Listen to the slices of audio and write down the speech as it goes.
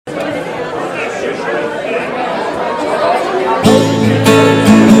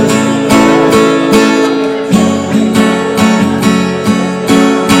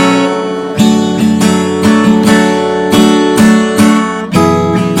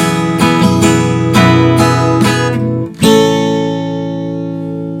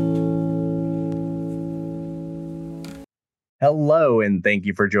Hello, and thank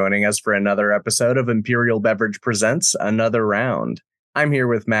you for joining us for another episode of Imperial Beverage Presents Another Round. I'm here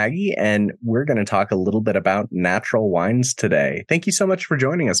with Maggie, and we're going to talk a little bit about natural wines today. Thank you so much for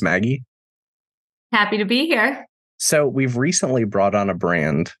joining us, Maggie. Happy to be here. So we've recently brought on a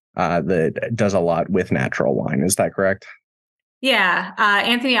brand that does a lot with natural wine. Is that correct? Yeah.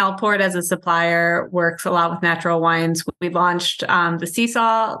 Anthony Alport as a supplier works a lot with natural wines. We launched the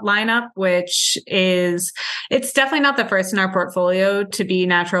Seesaw lineup, which it's definitely not the first in our portfolio to be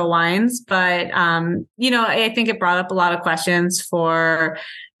natural wines, but, I think it brought up a lot of questions for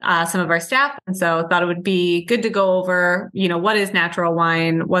some of our staff. And so I thought it would be good to go over, what is natural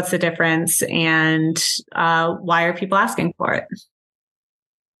wine? What's the difference? And why are people asking for it?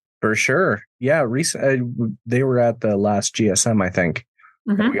 For sure. Yeah. They were at the last GSM, I think.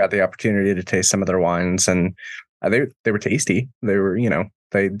 Mm-hmm. We got the opportunity to taste some of their wines, and they were tasty. They were,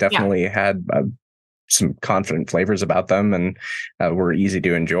 they definitely had some confident flavors about them, and were easy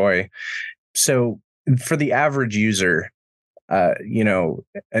to enjoy. So for the average user, a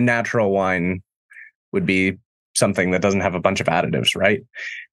natural wine would be something that doesn't have a bunch of additives, right?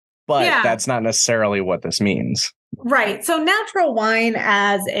 But that's not necessarily what this means. Right. So natural wine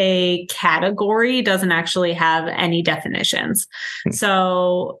as a category doesn't actually have any definitions.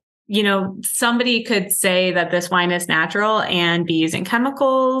 So, somebody could say that this wine is natural and be using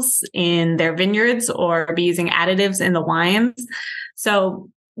chemicals in their vineyards or be using additives in the wines. So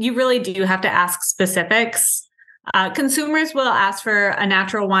you really do have to ask specifics. Consumers will ask for a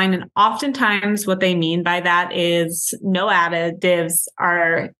natural wine, and oftentimes what they mean by that is no additives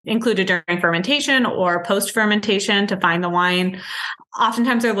are included during fermentation or post-fermentation to find the wine.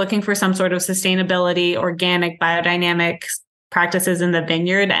 Oftentimes they're looking for some sort of sustainability, organic, biodynamic practices in the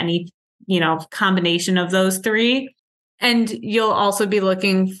vineyard, any, combination of those three. And you'll also be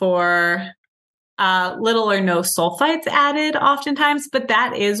looking for little or no sulfites added oftentimes, but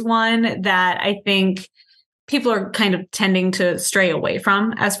that is one that I think people are kind of tending to stray away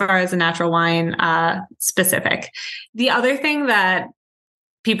from as far as a natural wine specific. The other thing that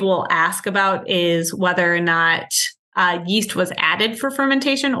people will ask about is whether or not yeast was added for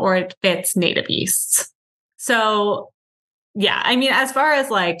fermentation or it fits native yeasts. So, as far as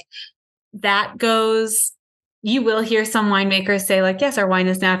that goes, you will hear some winemakers say yes, our wine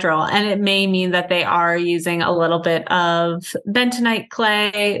is natural. And it may mean that they are using a little bit of bentonite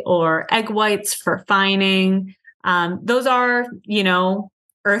clay or egg whites for fining. Those are,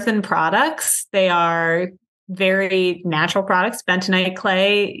 earthen products. They are very natural products. Bentonite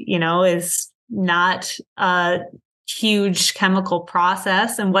clay, is not a huge chemical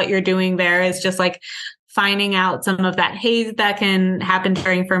process. And what you're doing there is just finding out some of that haze that can happen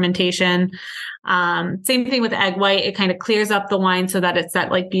during fermentation. Same thing with egg white. It kind of clears up the wine so that it's that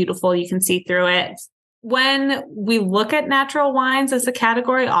beautiful, you can see through it. When we look at natural wines as a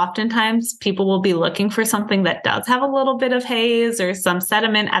category, oftentimes people will be looking for something that does have a little bit of haze or some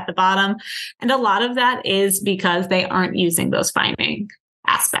sediment at the bottom. And a lot of that is because they aren't using those fining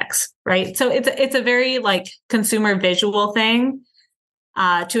aspects, right? So it's a very consumer visual thing.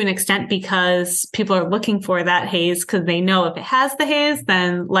 To an extent, because people are looking for that haze because they know if it has the haze,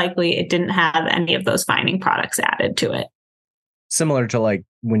 then likely it didn't have any of those fining products added to it. Similar to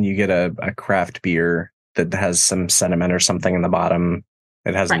when you get a craft beer that has some sediment or something in the bottom,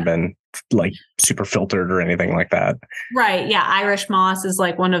 it hasn't been super filtered or anything like that. Right. Yeah. Irish moss is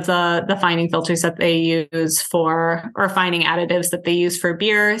one of the fining filters that they use or fining additives that they use for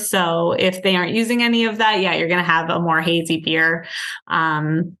beer. So if they aren't using any of that, you're going to have a more hazy beer.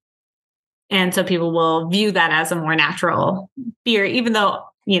 And so people will view that as a more natural beer, even though,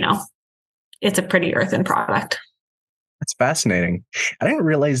 it's a pretty earthen product. That's fascinating. I didn't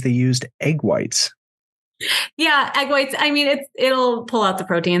realize they used egg whites. Yeah, egg whites. It'll pull out the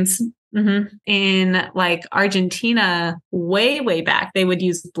proteins. Mm-hmm. In Argentina, way back, they would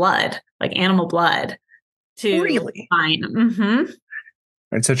use blood, animal blood, to really fine. Mm-hmm. All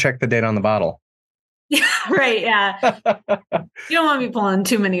right, so check the date on the bottle. Yeah, right. Yeah, you don't want to be pulling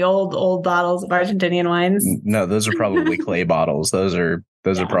too many old bottles of Argentinian wines. No, those are probably clay bottles. Those are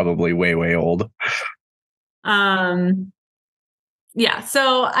probably way old. Yeah.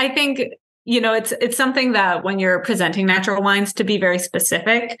 So I think it's something that when you're presenting natural wines, to be very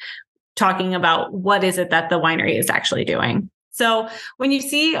specific, talking about what is it that the winery is actually doing. So when you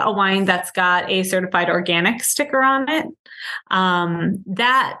see a wine that's got a certified organic sticker on it,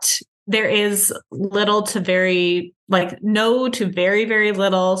 that there is little to very no to very, very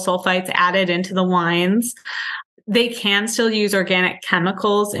little sulfites added into the wines. They can still use organic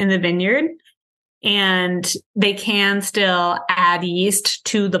chemicals in the vineyard, and they can still add yeast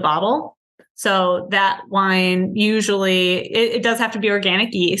to the bottle. So that wine usually, it does have to be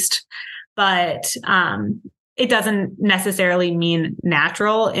organic yeast, but it doesn't necessarily mean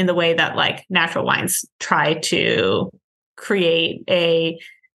natural in the way that like natural wines try to create a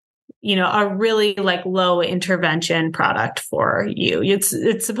really like low intervention product for you. It's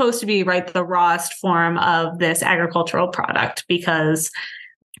supposed to be the rawest form of this agricultural product, because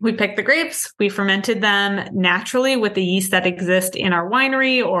we picked the grapes, we fermented them naturally with the yeast that exists in our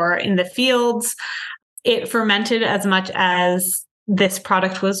winery or in the fields. It fermented as much as this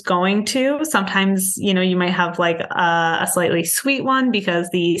product was going to. Sometimes, you might have like a slightly sweet one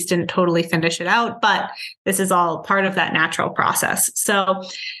because the yeast didn't totally finish it out, but this is all part of that natural process. So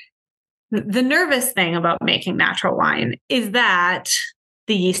the nervous thing about making natural wine is that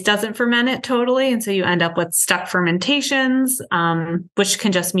the yeast doesn't ferment it totally. And so you end up with stuck fermentations, which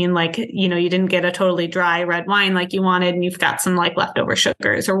can just mean like, you didn't get a totally dry red wine like you wanted, and you've got some like leftover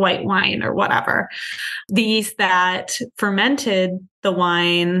sugars or white wine or whatever. The yeast that fermented the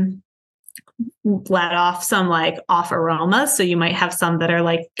wine let off some like off aromas. So you might have some that are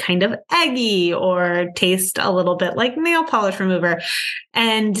like kind of eggy or taste a little bit like nail polish remover.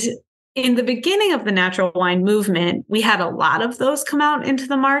 And in the beginning of the natural wine movement, we had a lot of those come out into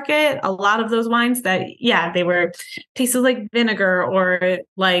the market. A lot of those wines that, they were tasted like vinegar or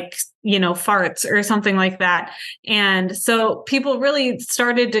like, farts or something like that. And so people really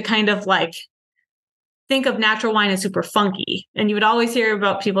started to kind of like think of natural wine as super funky. And you would always hear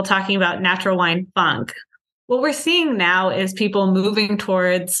about people talking about natural wine funk. What we're seeing now is people moving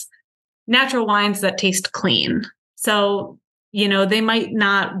towards natural wines that taste clean. So they might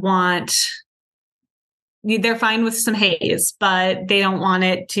not want, they're fine with some haze, but they don't want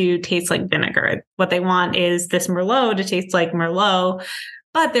it to taste like vinegar. What they want is this Merlot to taste like Merlot,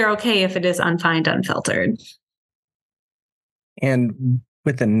 but they're okay if it is unfined, unfiltered. And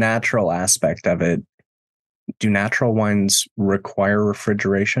with the natural aspect of it, do natural wines require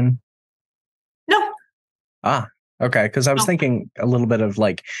refrigeration? No. Okay, because I was thinking a little bit of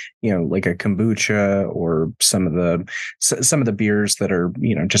like, like a kombucha or some of the beers that are,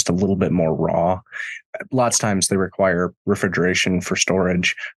 just a little bit more raw. Lots of times they require refrigeration for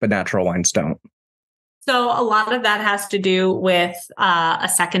storage, but natural wines don't. So a lot of that has to do with a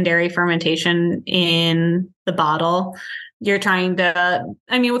secondary fermentation in the bottle. You're trying to,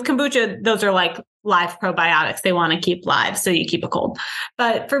 with kombucha, those are like live probiotics. They want to keep live, so you keep it cold.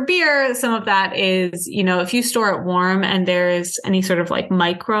 But for beer, some of that is, if you store it warm and there's any sort of like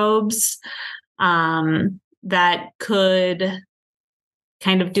microbes that could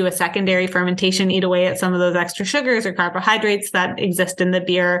kind of do a secondary fermentation, eat away at some of those extra sugars or carbohydrates that exist in the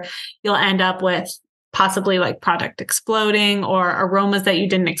beer, you'll end up with possibly like product exploding or aromas that you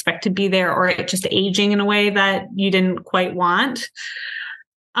didn't expect to be there, or it just aging in a way that you didn't quite want.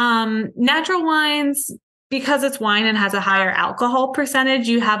 Natural wines, because it's wine and has a higher alcohol percentage,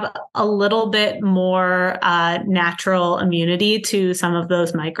 you have a little bit more natural immunity to some of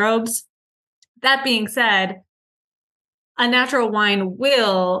those microbes. That being said, a natural wine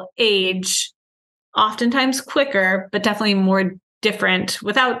will age oftentimes quicker, but definitely more different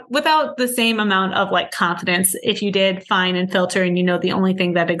without the same amount of like confidence. If you did fine and filter and the only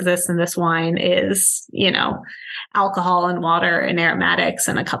thing that exists in this wine is, alcohol and water and aromatics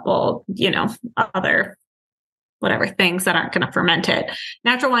and a couple, other whatever things that aren't going to ferment it.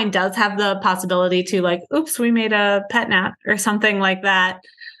 Natural wine does have the possibility to like, oops, we made a pet nat or something like that.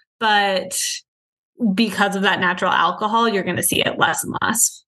 But because of that natural alcohol, you're going to see it less and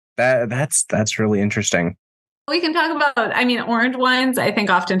less. That's really interesting. We can talk about, orange wines, I think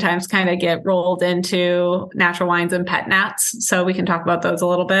oftentimes kind of get rolled into natural wines and pet nats. So we can talk about those a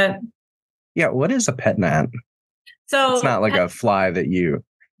little bit. Yeah. What is a pet nat? So it's not like a fly that you.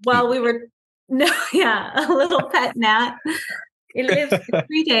 Well, a little pet gnat. It lives for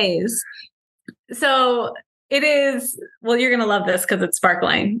 3 days. So it is, well, you're going to love this because it's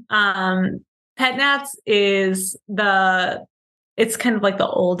sparkling. Pet nats is it's kind of like the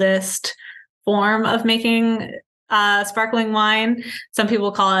oldest form of making sparkling wine. Some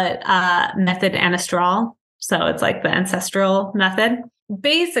people call it method ancestral. So it's like the ancestral method.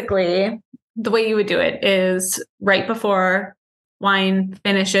 Basically, the way you would do it is right before wine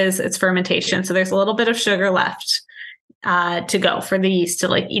finishes its fermentation. So there's a little bit of sugar left to go for the yeast to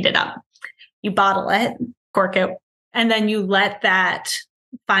like eat it up. You bottle it, cork it, and then you let that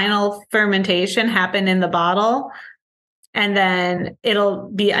final fermentation happen in the bottle. And then it'll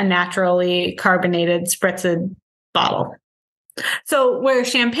be a naturally carbonated spritzed bottle. So where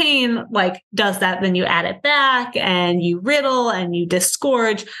champagne like does that, then you add it back and you riddle and you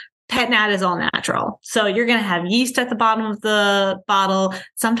disgorge. pet nat is all natural. So you're going to have yeast at the bottom of the bottle.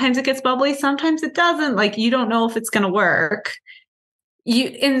 Sometimes it gets bubbly, sometimes it doesn't. Like, you don't know if it's going to work.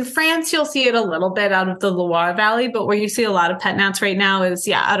 In France, you'll see it a little bit out of the Loire Valley, but where you see a lot of pet nats right now is,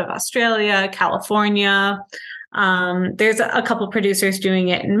 out of Australia, California. There's a couple producers doing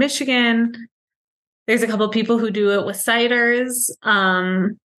it in Michigan. There's a couple of people who do it with ciders.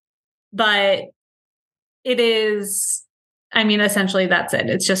 But it is, essentially that's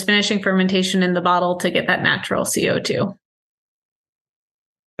it. It's just finishing fermentation in the bottle to get that natural CO2.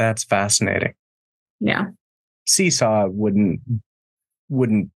 That's fascinating. Yeah. Seesaw wouldn't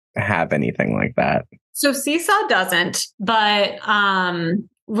have anything like that. So Seesaw doesn't, but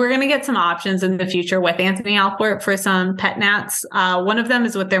we're going to get some options in the future with Anthony Alport for some pet nats. One of them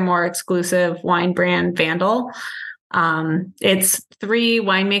is with their more exclusive wine brand, Vandal. It's 3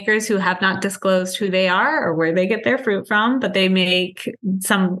 winemakers who have not disclosed who they are or where they get their fruit from, but they make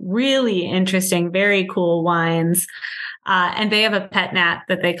some really interesting, very cool wines. And they have a pet nat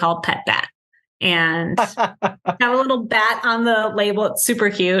that they call Pet Bat. And have a little bat on the label. It's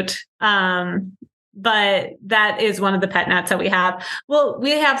super cute. But that is one of the pet nats that we have. Well, we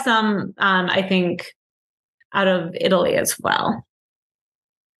have some, I think, out of Italy as well.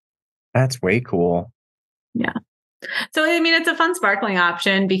 That's way cool. Yeah. So, it's a fun sparkling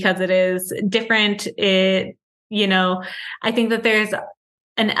option because it is different. I think that there's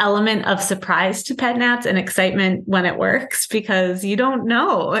an element of surprise to pet nats and excitement when it works because you don't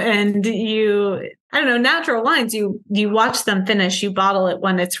know. And natural wines, you watch them finish, you bottle it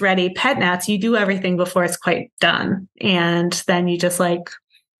when it's ready. Pet nats, you do everything before it's quite done. And then you just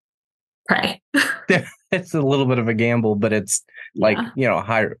pray. It's a little bit of a gamble, but it's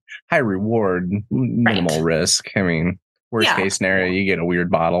high reward, minimal risk. Worst case scenario, you get a weird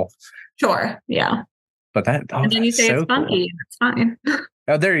bottle. Sure. Yeah. But and then you say so it's funky. Cool. It's fine.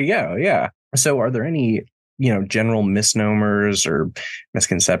 Oh, there you go. Yeah. So are there any, general misnomers or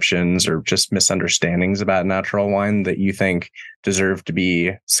misconceptions or just misunderstandings about natural wine that you think deserve to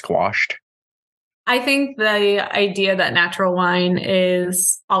be squashed? I think the idea that natural wine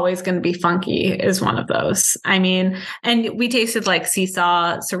is always going to be funky is one of those. And we tasted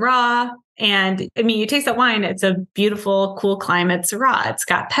Seesaw Syrah. And you taste that wine, it's a beautiful, cool climate Syrah. It's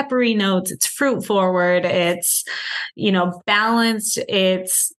got peppery notes. It's fruit forward. It's, balanced.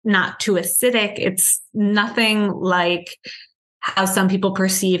 It's not too acidic. It's nothing like how some people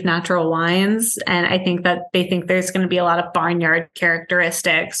perceive natural wines. And I think that they think there's going to be a lot of barnyard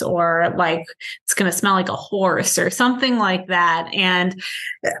characteristics or it's going to smell like a horse or something like that. And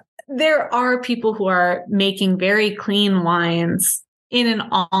there are people who are making very clean wines in an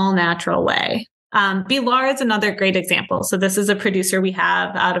all natural way. Bilar is another great example. So this is a producer we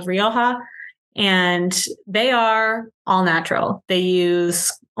have out of Rioja, and they are all natural. They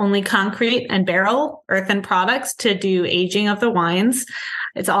use only concrete and barrel earthen products to do aging of the wines.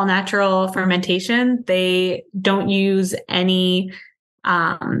 It's all natural fermentation. They don't use any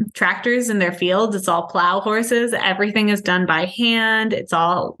tractors in their fields. It's all plow horses. Everything is done by hand. It's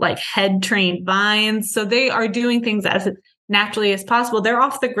all head trained vines. So they are doing things as naturally as possible. They're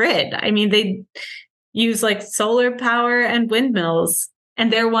off the grid. They use solar power and windmills,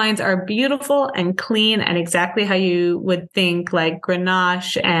 and their wines are beautiful and clean and exactly how you would think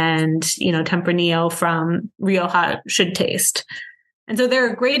Grenache and, Tempranillo from Rioja should taste. And so they're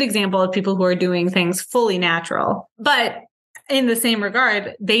a great example of people who are doing things fully natural. But in the same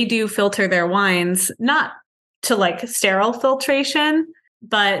regard, they do filter their wines, not to sterile filtration,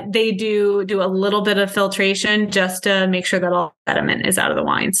 but they do a little bit of filtration just to make sure that all sediment is out of the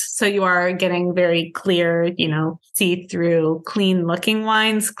wines. So you are getting very clear, see-through, clean-looking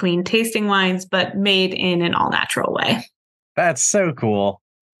wines, clean-tasting wines, but made in an all-natural way. That's so cool.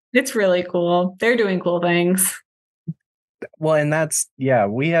 It's really cool. They're doing cool things. Well, and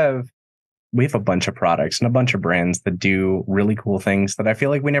we have a bunch of products and a bunch of brands that do really cool things that I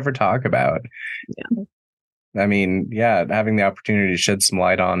feel like we never talk about. Yeah. Having the opportunity to shed some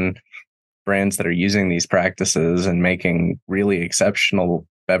light on brands that are using these practices and making really exceptional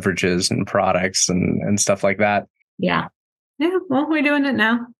beverages and products and stuff like that. Yeah. Yeah. Well, we're doing it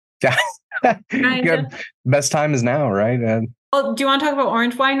now. Good. Best time is now, right? Well, do you want to talk about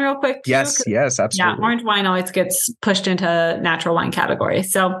orange wine real quick? Too? Yes, absolutely. Yeah, orange wine always gets pushed into natural wine category.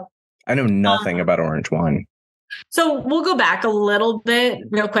 So I know nothing about orange wine. So we'll go back a little bit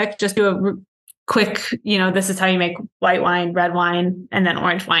real quick, just do a quick, this is how you make white wine, red wine, and then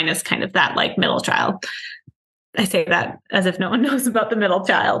orange wine is kind of that middle child. I say that as if no one knows about the middle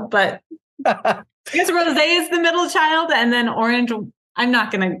child, but I guess rosé is the middle child, and then orange I'm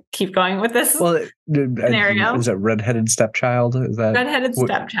not going to keep going with this scenario. Is it redheaded stepchild? Is that redheaded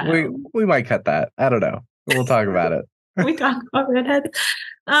stepchild? We might cut that. I don't know. We'll talk about it. We talk about redheads.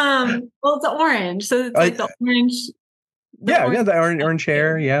 Well, it's orange, so it's like the orange. The orange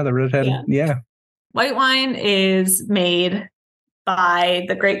hair. Yeah, the redheaded. Yeah. White wine is made by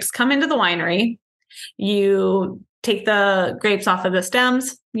the grapes come into the winery. You take the grapes off of the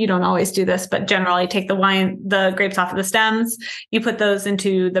stems. You don't always do this, but generally take the grapes off of the stems. You put those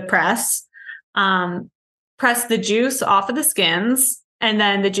into the press, press the juice off of the skins, and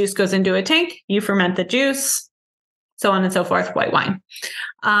then the juice goes into a tank. You ferment the juice, so on and so forth, white wine.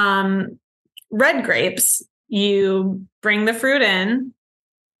 Red grapes, you bring the fruit in,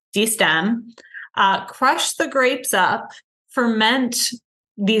 destem, crush the grapes up, ferment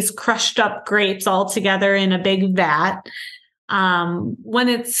these crushed up grapes all together in a big vat. When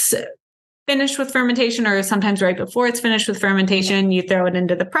it's finished with fermentation, or sometimes right before it's finished with fermentation, you throw it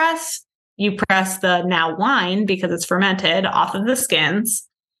into the press. You press the now wine, because it's fermented, off of the skins.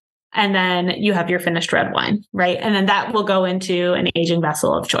 And then you have your finished red wine, right? And then that will go into an aging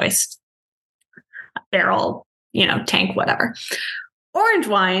vessel of choice. Barrel, tank, whatever. Orange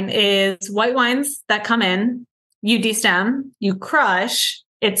wine is white wines that come in. You destem, you crush,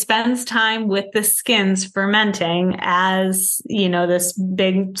 it spends time with the skins fermenting as, this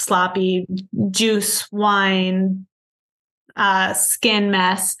big sloppy juice wine skin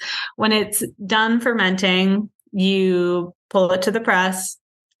mess. When it's done fermenting, you pull it to the press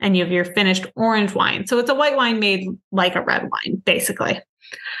and you have your finished orange wine. So it's a white wine made like a red wine, basically.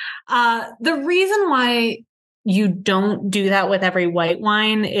 The reason why you don't do that with every white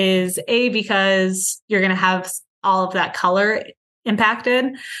wine is because you're going to have all of that color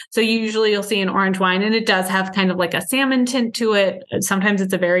impacted. So you'll see an orange wine, and it does have kind of like a salmon tint to it. Sometimes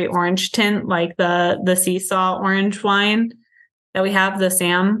it's a very orange tint, like the seesaw orange wine that we have, the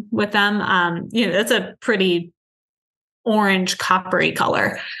Sam with them. That's a pretty orange coppery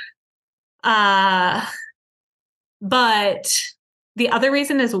color. But the other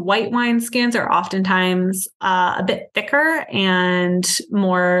reason is white wine skins are oftentimes a bit thicker and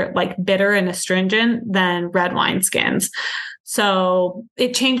more like bitter and astringent than red wine skins. So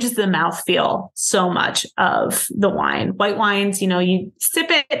it changes the mouthfeel so much of the wine. White wines, you sip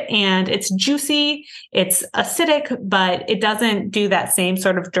it and it's juicy, it's acidic, but it doesn't do that same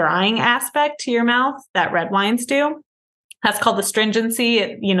sort of drying aspect to your mouth that red wines do. That's called astringency.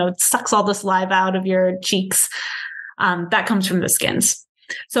 It sucks all the saliva out of your cheeks. That comes from the skins.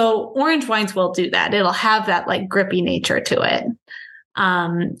 So orange wines will do that. It'll have that like grippy nature to it.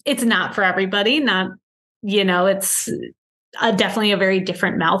 It's not for everybody. It's definitely a very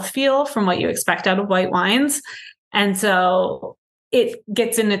different mouthfeel from what you expect out of white wines. And so it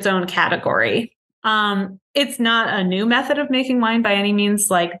gets in its own category. It's not a new method of making wine by any means.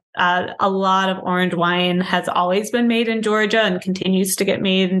 Like a lot of orange wine has always been made in Georgia and continues to get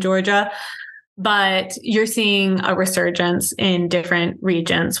made in Georgia. But you're seeing a resurgence in different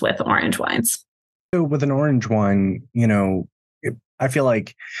regions with orange wines. So with an orange wine, I feel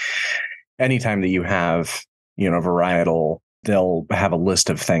like anytime that you have, varietal, they'll have a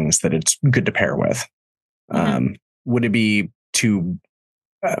list of things that it's good to pair with. Mm-hmm. Would it be too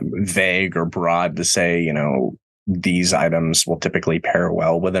vague or broad to say, these items will typically pair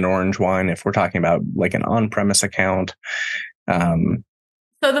well with an orange wine if we're talking about like an on-premise account?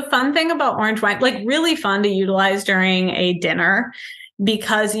 So the fun thing about orange wine, like really fun to utilize during a dinner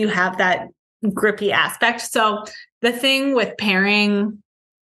because you have that grippy aspect. So the thing with pairing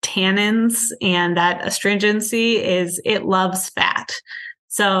tannins and that astringency is it loves fat.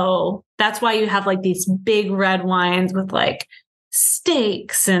 So that's why you have like these big red wines with like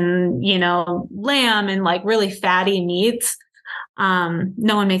steaks and, lamb and like really fatty meats. No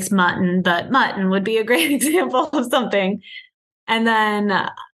one makes mutton, but mutton would be a great example of something. And then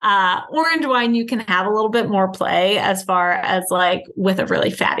orange wine, you can have a little bit more play as far as like with a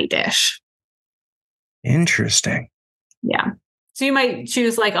really fatty dish. Interesting. Yeah. So you might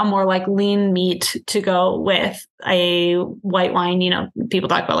choose like a more like lean meat to go with a white wine. People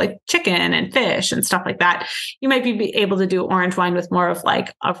talk about like chicken and fish and stuff like that. You might be able to do orange wine with more of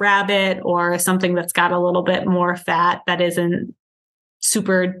like a rabbit or something that's got a little bit more fat that isn't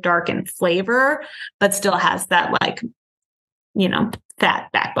super dark in flavor, but still has that like, fat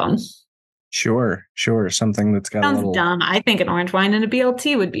backbone. Sure. Something that's got sounds a little dumb. I think an orange wine and a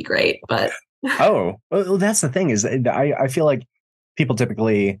BLT would be great, but well, that's the thing is I feel like people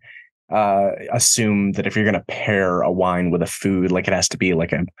typically assume that if you're going to pair a wine with a food, like it has to be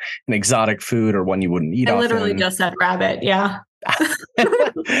like an exotic food or one you wouldn't eat. I literally just said rabbit. Yeah.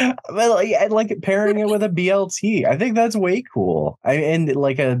 But I like pairing it with a BLT. I think that's way cool. And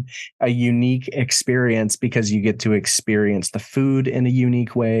like a unique experience, because you get to experience the food in a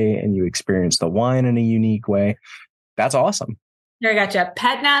unique way and you experience the wine in a unique way. That's awesome. Here, I got you.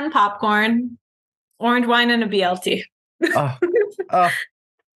 Pet nat and popcorn, orange wine, and a BLT.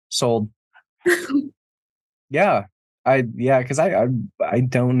 Sold. Yeah. Because I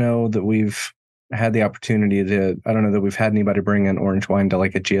don't know that we've had the opportunity to, I don't know that we've had anybody bring in orange wine to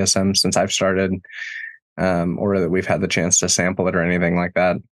like a GSM since I've started, or that we've had the chance to sample it or anything like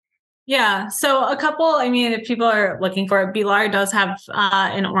that. Yeah. So a couple, I mean, if people are looking for it, Pilar does have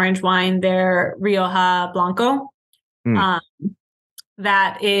an orange wine, their Rioja Blanco.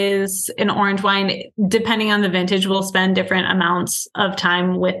 That is an orange wine. Depending on the vintage, we'll spend different amounts of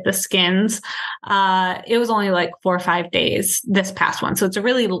time with the skins. It was only like 4 or 5 days this past one. So it's a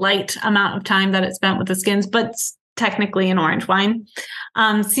really light amount of time that it spent with the skins, but it's technically an orange wine.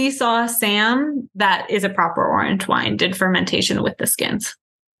 Seesaw Sam, that is a proper orange wine, did fermentation with the skins.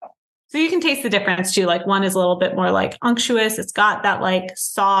 So you can taste the difference too. Like one is a little bit more like unctuous. It's got that like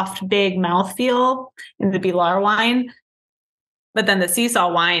soft, big mouthfeel in the Pilar wine. But then the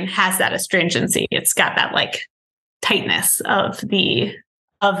Seesaw wine has that astringency. It's got that like tightness of the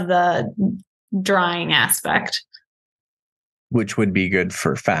drying aspect, which would be good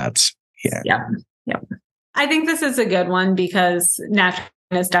for fats. Yeah. Yep. I think this is a good one because natural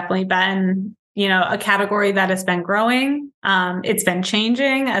has definitely been, a category that has been growing. It's been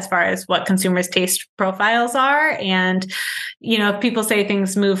changing as far as what consumers' taste profiles are. And, if people say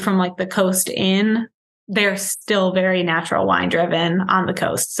things move from like the coast in, they're still very natural wine driven on the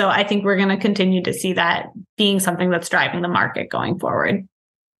coast. So I think we're going to continue to see that being something that's driving the market going forward.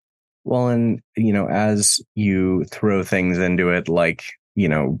 Well, and, as you throw things into it, like,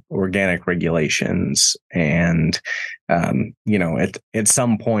 organic regulations and, at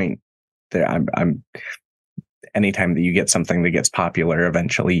some point there, I'm anytime that you get something that gets popular,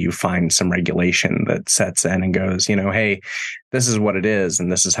 eventually you find some regulation that sets in and goes, hey, this is what it is, and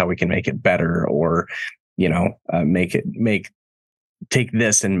this is how we can make it better, or, take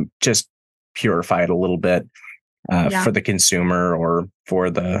this and just purify it a little bit for the consumer or for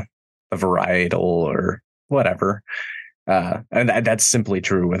the varietal or whatever. And that's simply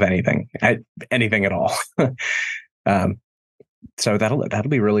true with anything at all. So that'll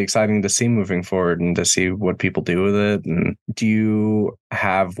be really exciting to see moving forward and to see what people do with it. And do you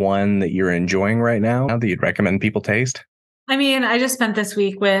have one that you're enjoying right now that you'd recommend people taste? I mean, I just spent this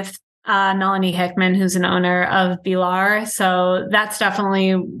week with Melanie Hickman, who's an owner of Pilar. So that's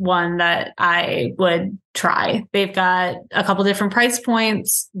definitely one that I would try. They've got a couple different price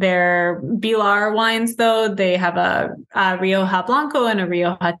points. Their Pilar wines, though, they have a Rioja Blanco and a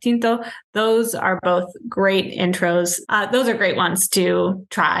Rioja Tinto. Those are both great intros. Those are great ones to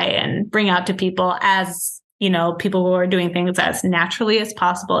try and bring out to people as, people who are doing things as naturally as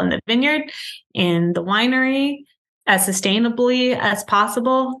possible in the vineyard, in the winery, as sustainably as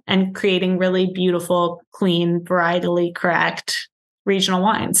possible, and creating really beautiful, clean, varietally correct regional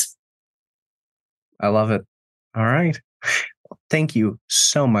wines. I love it. All right. Thank you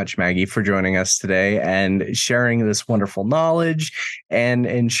so much, Maggie, for joining us today and sharing this wonderful knowledge and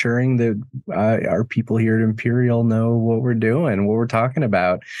ensuring that our people here at Imperial know what we're doing, what we're talking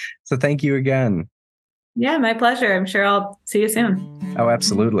about. So thank you again. Yeah, my pleasure. I'm sure I'll see you soon. Oh,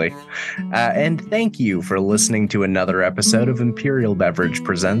 absolutely. And thank you for listening to another episode of Imperial Beverage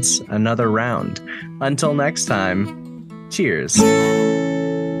Presents Another Round. Until next time, cheers.